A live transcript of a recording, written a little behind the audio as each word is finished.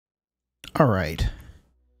All right.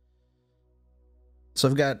 So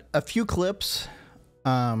I've got a few clips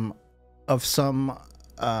of some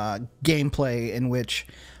gameplay in which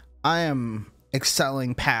I am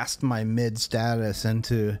excelling past my mid status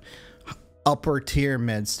into upper tier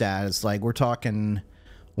mid status. Like we're talking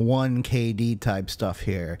 1 KD type stuff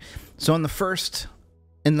here. So in the first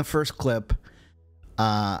clip,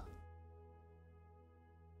 I'm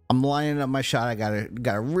lining up my shot. I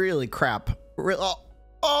got a really crap.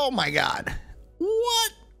 Oh my god!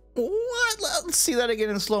 What? Let's see that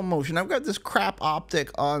again in slow motion. I've got this crap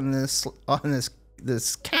optic on this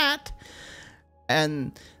cat,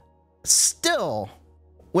 and still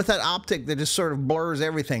with that optic that just sort of blurs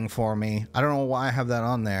everything for me. I don't know why I have that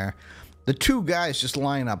on there. The two guys just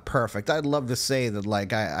line up perfect. I'd love to say that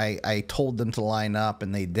like I told them to line up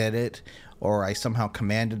and they did it, or I somehow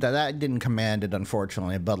commanded that. I didn't command it,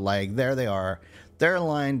 unfortunately, but like there they are. They're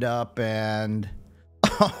lined up, and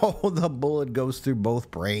oh, the bullet goes through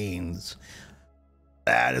both brains.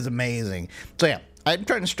 That is amazing. So yeah, I'm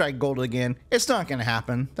trying to strike gold again. It's not going to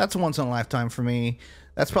happen. That's a once in a lifetime for me.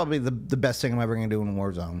 That's probably the best thing I'm ever going to do in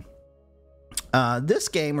Warzone. This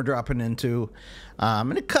game we're dropping into, I'm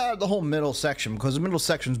going to cut out the whole middle section because the middle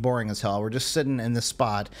section's boring as hell. We're just sitting in this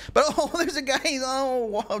spot. But oh, there's a guy,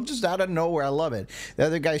 oh, just out of nowhere. I love it. The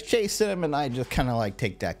other guy's chasing him, and I just kind of like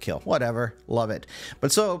take that kill. Whatever. Love it.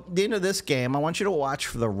 But so, the end of this game, I want you to watch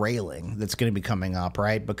for the railing that's going to be coming up,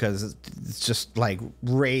 right? Because it's just like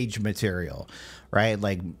rage material, right?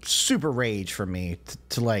 Like super rage for me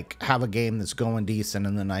to like have a game that's going decent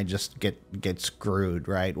and then I just get screwed,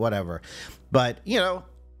 right? Whatever. But, you know,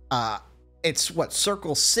 it's what,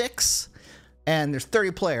 Circle 6? And there's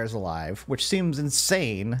 30 players alive, which seems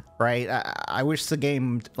insane, right? I wish the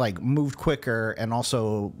game, like, moved quicker and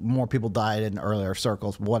also more people died in earlier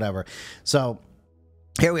circles, whatever. So,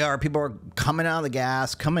 here we are. People are coming out of the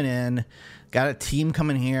gas, coming in. Got a team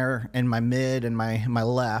coming here in my mid and my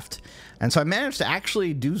left. And so I managed to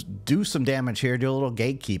actually do some damage here, do a little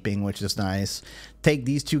gatekeeping, which is nice. Take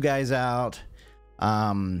these two guys out.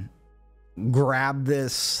 Grab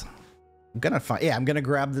this. I'm gonna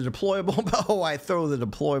grab the deployable. But oh, I throw the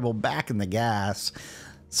deployable back in the gas.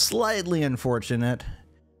 Slightly unfortunate.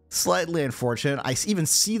 Slightly unfortunate. I even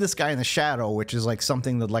see this guy in the shadow, which is like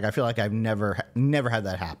something that like I feel like I've never had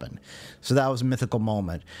that happen. So that was a mythical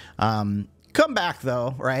moment. Come back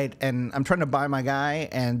though, right? And I'm trying to buy my guy,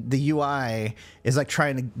 and the UI is like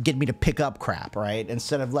trying to get me to pick up crap, right?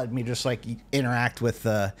 Instead of letting me just like interact with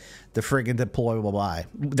the friggin' deployable buy.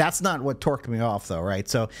 That's not what torqued me off though, right?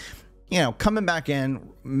 So, you know, coming back in,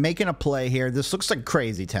 making a play here. This looks like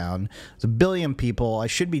crazy town. There's 1 billion people. I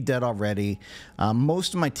should be dead already.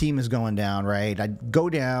 Most of my team is going down, right? I go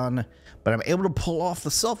down, but I'm able to pull off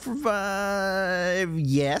the self-revive.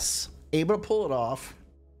 Yes, able to pull it off.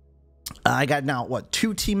 I got now, what,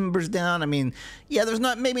 2 team members down? I mean, yeah, there's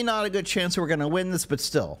maybe not a good chance we're going to win this, but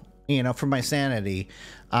still, you know, for my sanity,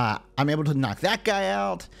 I'm able to knock that guy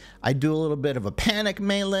out. I do a little bit of a panic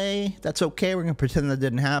melee. That's okay. We're going to pretend that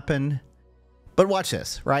didn't happen. But watch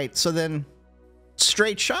this, right? So then,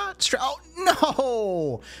 straight shot?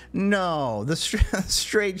 Oh, no. The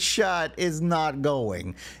straight shot is not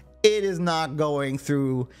going. It is not going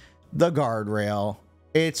through the guardrail.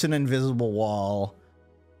 It's an invisible wall.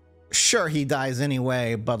 Sure, he dies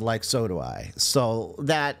anyway, but like so do I. So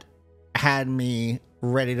that had me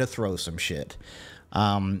ready to throw some shit.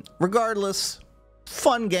 Regardless,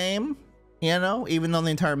 fun game, you know, even though the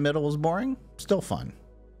entire middle was boring, still fun.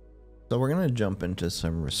 So we're gonna jump into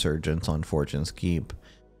some Resurgence on Fortune's Keep.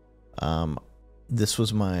 This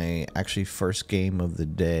was my actually first game of the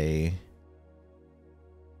day,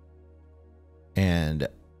 and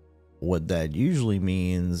what that usually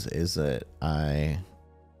means is that I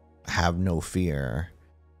have no fear,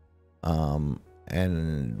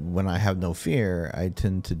 and when I have no fear, I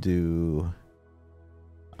tend to do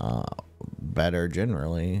better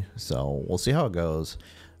generally. So we'll see how it goes.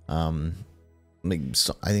 Like,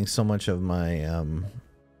 I think so much of my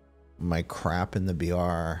my crap in the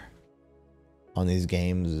BR on these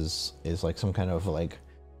games is like some kind of like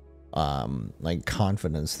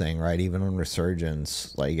confidence thing, right? Even on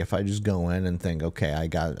Resurgence, like if I just go in and think, okay, I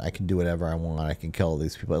can do whatever I want, I can kill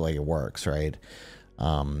these people, like it works, right?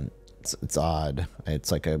 It's odd. It's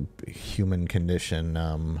like a human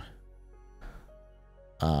condition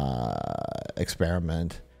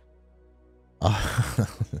experiment.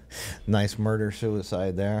 Nice murder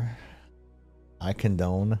suicide there. I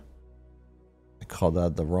condone. I call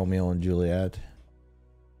that the Romeo and Juliet.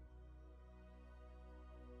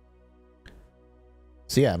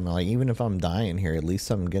 So yeah, I'm like, even if I'm dying here, at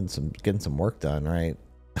least I'm getting some work done, right?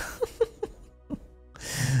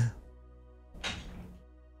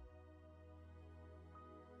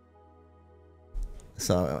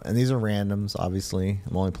 So, and these are randoms, obviously.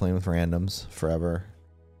 I'm only playing with randoms forever.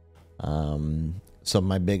 So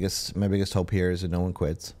my biggest hope here is that no one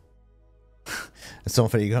quits. It's so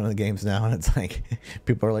funny, you go into the games now and it's like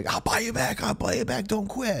people are like, I'll buy you back, don't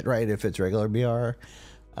quit, right? If it's regular BR.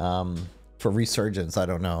 For resurgence, I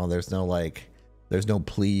don't know. There's no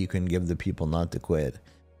plea you can give the people not to quit.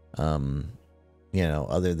 You know,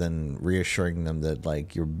 other than reassuring them that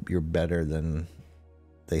like you're better than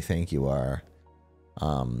they think you are.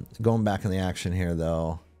 Going back in the action here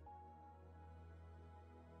though.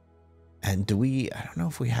 And I don't know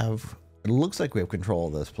if we have, it looks like we have control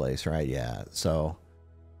of this place, right? Yeah. So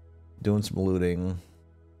doing some looting.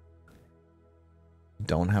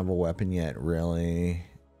 Don't have a weapon yet, really.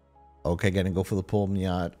 Okay, gonna go for the pull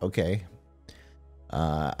yacht. Okay.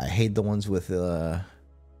 I hate the ones with no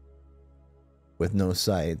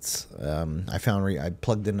sights. I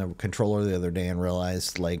plugged in a controller the other day and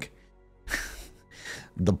realized like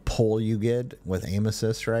the pull you get with aim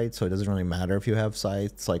assist, right? So it doesn't really matter if you have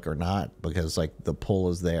sights like or not, because like the pull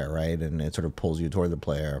is there, right? And it sort of pulls you toward the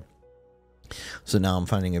player. So now I'm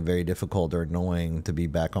finding it very difficult or annoying to be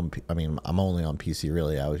back on. I mean, I'm only on PC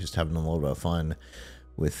really. I was just having a little bit of fun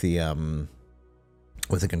with the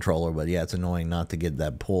controller, but yeah, it's annoying not to get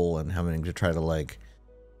that pull and having to try to like.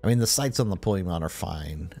 I mean, the sights on the pulling mount are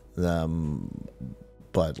fine,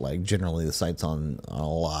 but like generally the sights on a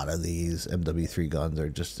lot of these MW3 guns are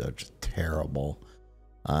just terrible.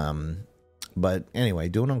 But anyway,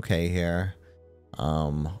 doing okay here.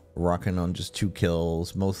 Rocking on just 2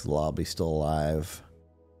 kills. Most of the lobby still alive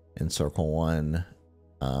in circle 1.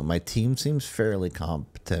 My team seems fairly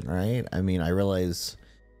competent, right? I mean, I realize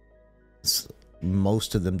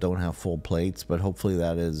most of them don't have full plates, but hopefully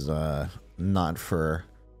that is not for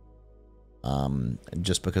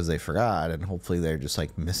just because they forgot, and hopefully they're just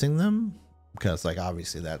like missing them, because like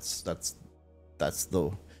obviously that's the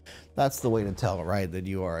way to tell, right, that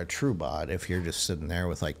you are a true bot if you're just sitting there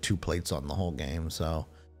with like 2 plates on the whole game. So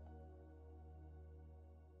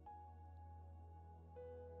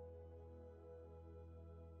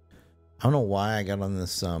I don't know why I got on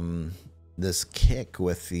this kick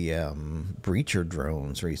with the breacher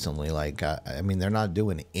drones recently. Like I mean, they're not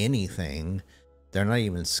doing anything. They're not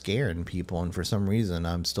even scaring people, and for some reason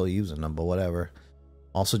I'm still using them, but whatever.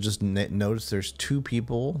 Also just notice there's 2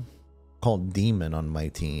 people called Demon on my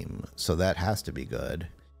team, so that has to be good.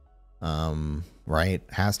 Right?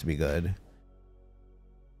 Has to be good.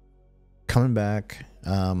 Coming back.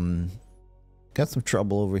 Got some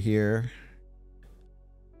trouble over here.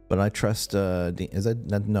 But I trust is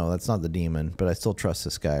that no, that's not the Demon, but I still trust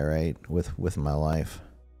this guy, right? With my life.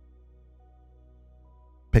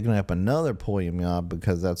 Picking up another Pulliam Yacht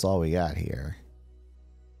because that's all we got here.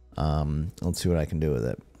 Let's see what I can do with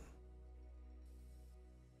it.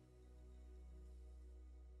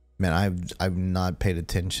 Man, I've not paid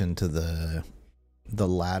attention to the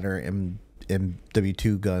latter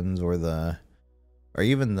MW2 guns or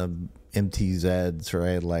even the MTZs,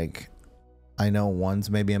 right? Like I know one's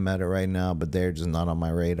maybe a meta right now, but they're just not on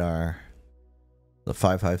my radar. The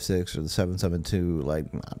 5.56 or the 7.72, like,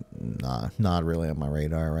 not really on my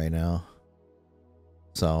radar right now.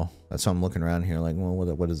 So that's why I'm looking around here, like, well,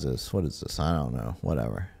 what is this? What is this? I don't know.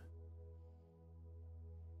 Whatever.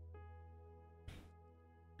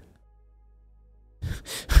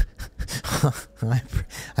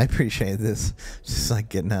 I appreciate this. Just like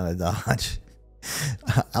getting out of Dodge.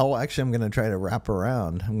 I'm gonna try to wrap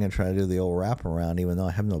around. I'm gonna try to do the old wrap around, even though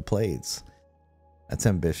I have no plates. That's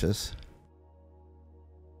ambitious.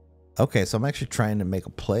 Okay, so I'm actually trying to make a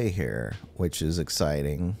play here, which is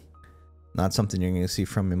exciting. Not something you're going to see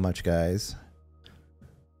from me much, guys.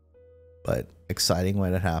 But exciting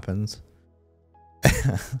when it happens.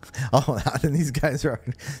 Oh, and these guys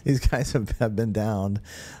have been downed.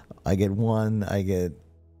 I get 1, I get,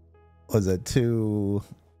 was it 2,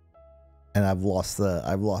 and I've lost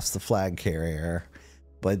the flag carrier.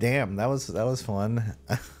 But damn, that was fun.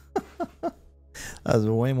 That was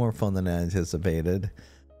way more fun than I anticipated.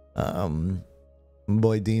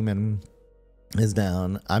 Boy Demon is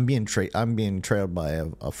down. I'm being trailed by a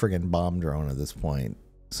friggin' bomb drone at this point.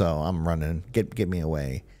 So I'm running. Get me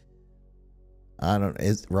away. I don't,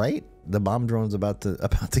 is right? The bomb drone's about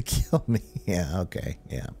to kill me. Yeah, okay.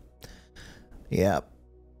 Yeah. Yep.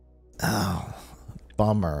 Oh,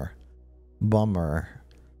 bummer.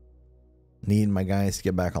 Need my guys to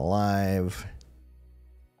get back alive.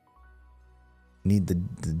 Need the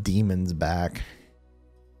demons back.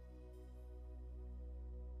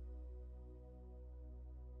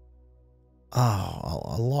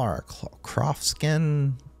 Oh, a Lara Croft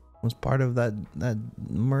skin was part of that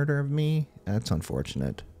murder of me. That's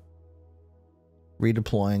unfortunate.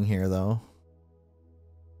 Redeploying here, though.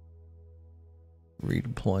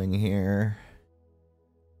 Redeploying here.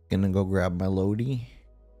 Gonna go grab my loadie.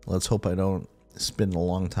 Let's hope I don't spend a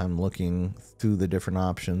long time looking through the different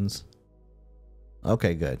options.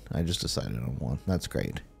 Okay, good. I just decided on one. That's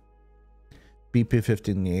great. BP-50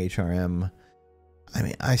 in the HRM. I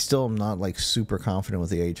mean, I still am not like super confident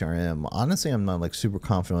with the HRM. Honestly, I'm not like super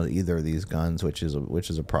confident with either of these guns, which is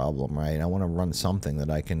a problem, right? I want to run something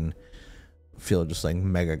that I can feel just like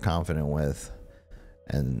mega confident with,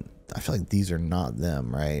 and I feel like these are not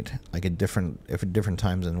them, right? Like at different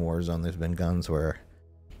times in Warzone, there's been guns where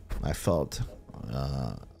I felt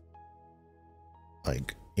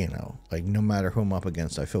like, you know, like no matter who I'm up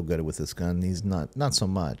against, I feel good with this gun. These not so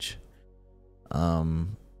much.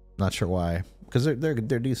 Not sure why, because they're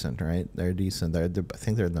decent, right? They're decent. I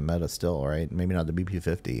think they're in the meta still, right? Maybe not the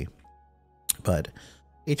BP-50, but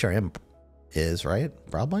HRM is, right?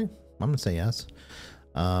 Probably. I'm gonna say yes.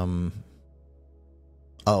 Oh,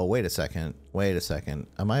 wait a second. Wait a second.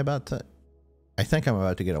 Am I about to? I think I'm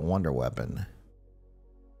about to get a wonder weapon.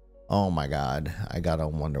 Oh my god, I got a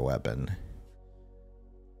wonder weapon.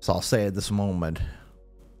 So I'll say at this moment,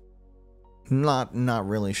 not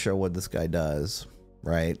really sure what this guy does,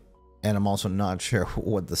 right? And I'm also not sure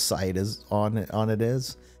what the sight is on it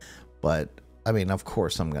is. But I mean, of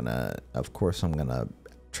course I'm gonna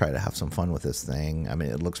try to have some fun with this thing. I mean,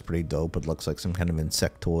 it looks pretty dope. It looks like some kind of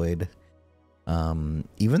insectoid.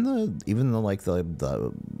 Even the like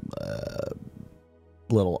the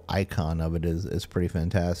little icon of it is pretty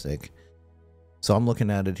fantastic. So I'm looking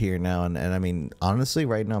at it here now, and I mean, honestly,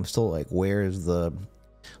 right now I'm still like, where is the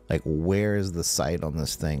sight on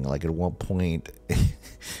this thing? Like, at what point,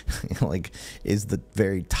 like, is the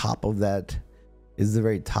very top of that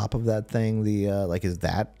thing the like,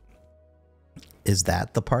 is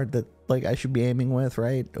that the part that like I should be aiming with,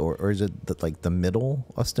 right? Or is it like the middle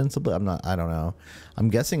ostensibly? I don't know. I'm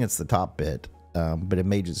guessing it's the top bit, but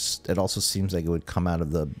it also seems like it would come out of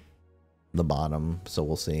the bottom, so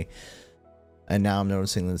we'll see. And now I'm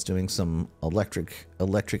noticing that it's doing some electric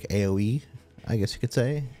AoE, I guess you could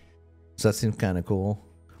say. So that seems kind of cool.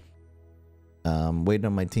 Waiting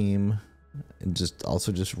on my team and just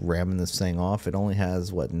ramming this thing off. It only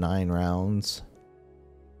has what, 9 rounds.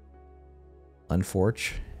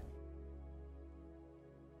 Unfortunate.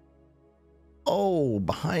 Oh,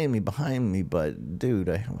 behind me, but dude,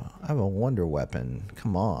 I have a wonder weapon.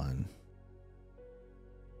 Come on.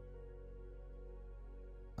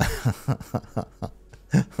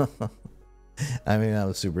 I mean, that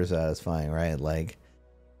was super satisfying, right? Like,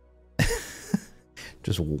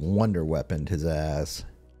 just wonder weaponed his ass.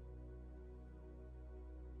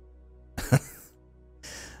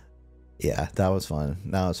 Yeah, that was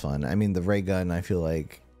fun. I mean, the ray gun, I feel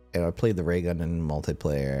like, you know, I played the ray gun in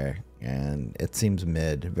multiplayer, and it seems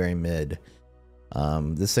very mid.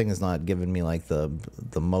 This thing is not giving me like the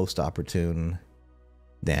most opportune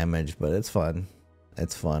damage, but it's fun.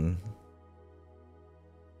 It's fun.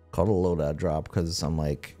 Called a loadout drop because I'm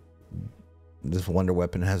like, this wonder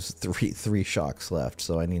weapon has three shocks left,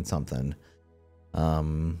 so I need something. I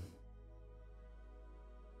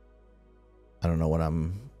don't know what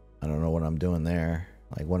I'm doing there.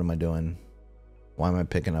 Like, what am I doing? Why am I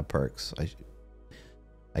picking up perks?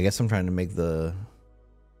 I guess I'm trying to make the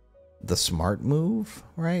smart move,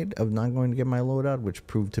 right? Of not going to get my loadout, which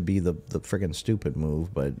proved to be the friggin' stupid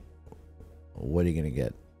move, but what are you gonna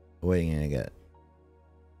get? What are you gonna get?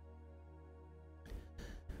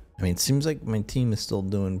 I mean, it seems like my team is still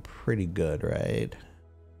doing pretty good, right?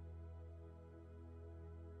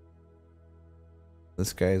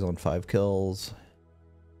 This guy's on 5 kills.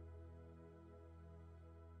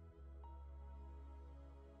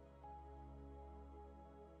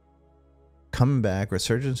 Coming back,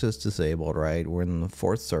 resurgence is disabled, right? We're in the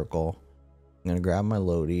 4th circle. I'm gonna grab my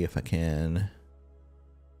loadie if I can.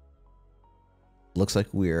 Looks like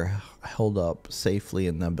we're held up safely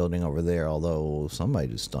in that building over there, although somebody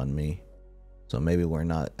just stunned me. So maybe we're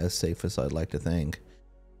not as safe as I'd like to think.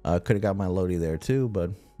 Could have got my loadie there too,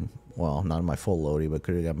 but, well, not my full loadie, but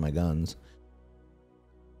could have got my guns.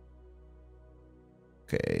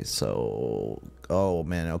 Okay, so, oh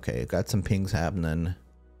man, okay, got some pings happening.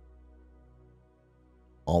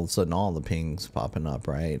 All of a sudden, all the pings popping up,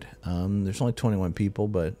 right? There's only 21 people,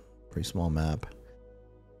 but pretty small map.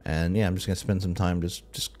 And yeah, I'm just gonna spend some time just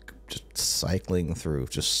cycling through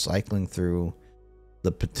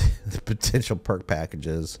the potential perk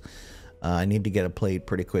packages. I need to get a plate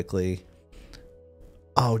pretty quickly.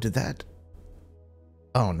 Oh, did that?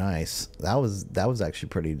 Oh, nice. That was actually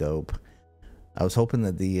pretty dope. I was hoping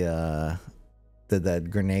that that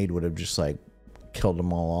grenade would have just like killed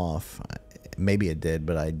them all off. Maybe it did,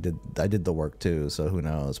 but I did the work too, so who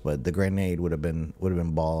knows. But the grenade would have been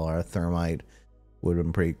ball. Our thermite would have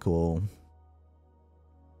been pretty cool.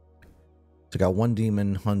 So I got one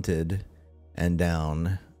demon hunted and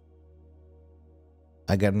down.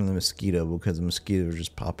 I got in the mosquito because the mosquitoes are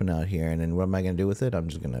just popping out here. And then what am I going to do with it? I'm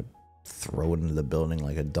just going to throw it into the building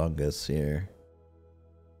like a dungus here.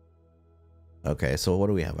 Okay, so what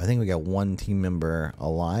do we have? I think we got one team member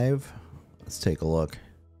alive. Let's take a look.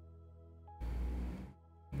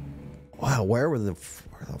 Wow, where were the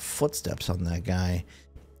footsteps on that guy?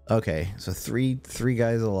 Okay, so three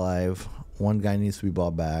guys alive. One guy needs to be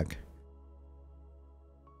brought back.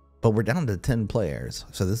 But we're down to 10 players,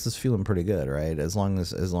 so this is feeling pretty good, right? As long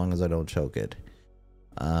as I don't choke it.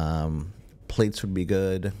 Plates would be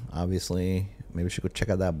good, obviously. Maybe we should go check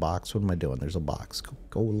out that box. What am I doing? There's a box.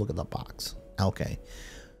 Go look at the box. Okay.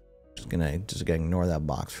 Just gonna ignore that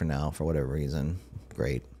box for now, for whatever reason.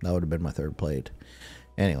 Great. That would have been my third plate.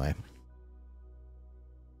 Anyway.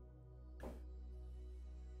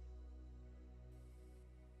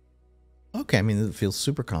 Okay, I mean, it feels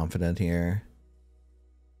super confident here.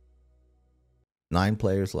 9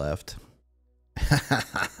 players left.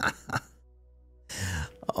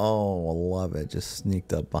 Oh, I love it. Just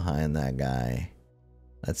sneaked up behind that guy.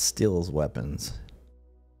 That steals weapons.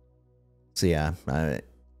 So yeah,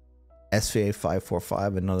 SVA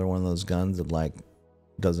 545, another one of those guns that like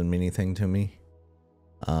doesn't mean anything to me.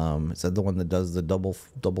 Is that the one that does the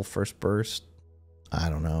double first burst? I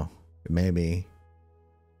don't know. Maybe.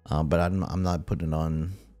 But I'm not putting it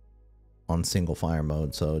on single fire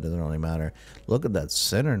mode, so it doesn't really matter. Look at that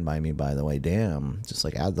centered by me, by the way. Damn, just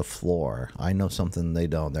like at the floor. I know something they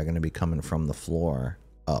don't. They're going to be coming from the floor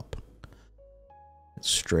up.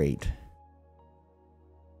 Straight.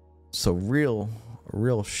 So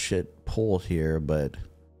real shit pulled here, but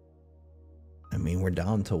I mean, we're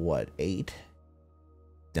down to what, 8?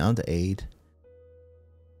 Down to 8.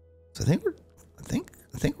 So I think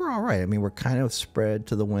we're all right. I mean, we're kind of spread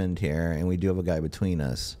to the wind here, and we do have a guy between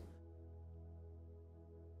us.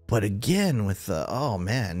 But again, with the, oh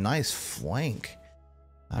man, nice flank.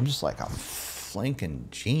 I'm just like a flanking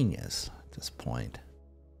genius at this point.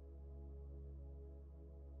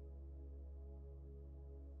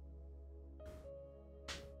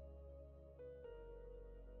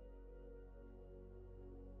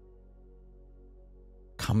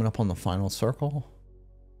 Coming up on the final circle.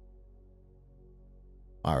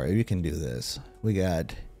 All right, we can do this. We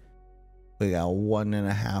got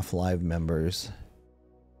 1.5 live members.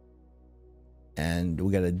 And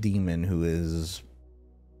we got a demon who is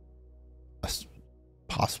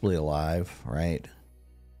possibly alive, right?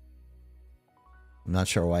 I'm not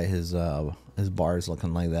sure why his bar is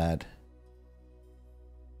looking like that.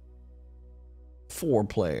 4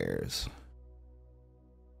 players.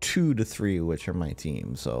 2 to 3, which are my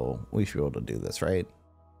team, so we should be able to do this, right?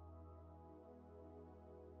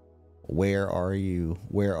 Where are you?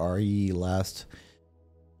 Where are ye last?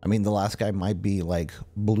 I mean, the last guy might be like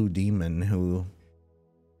Blue Demon, who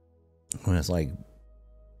is like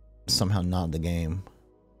somehow not in the game.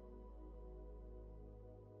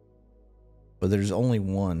 But there's only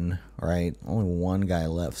one, right? Only one guy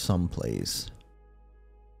left someplace,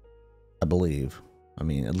 I believe. I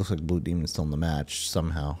mean, it looks like Blue Demon's still in the match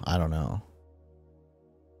somehow. I don't know.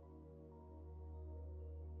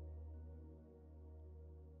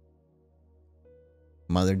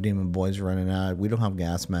 Mother Demon Boy's running out. We don't have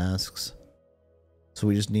gas masks. So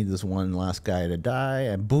we just need this one last guy to die,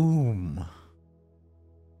 and boom.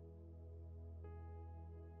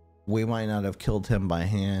 We might not have killed him by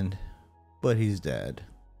hand, but he's dead.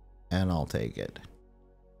 And I'll take it.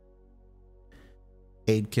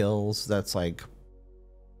 8 kills, that's like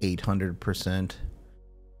 800%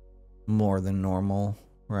 more than normal,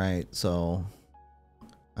 right? So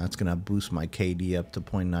that's gonna boost my KD up to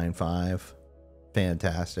 0.95.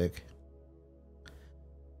 Fantastic.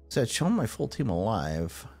 So it's showing my full team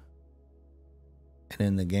alive and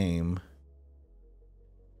in the game.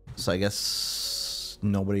 So I guess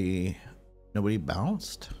nobody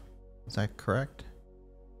bounced. Is that correct?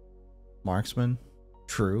 Marksman?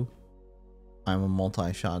 True. I'm a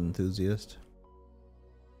multi-shot enthusiast.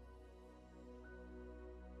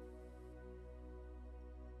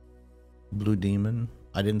 Blue Demon.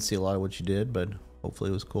 I didn't see a lot of what you did, but hopefully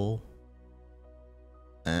it was cool.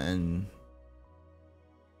 And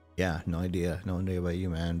yeah, no idea about you,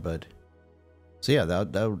 man. But so yeah,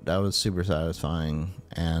 that was super satisfying.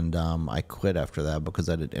 And I quit after that because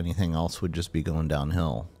anything else would just be going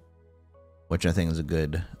downhill, which I think is a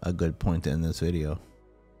good point to end this video.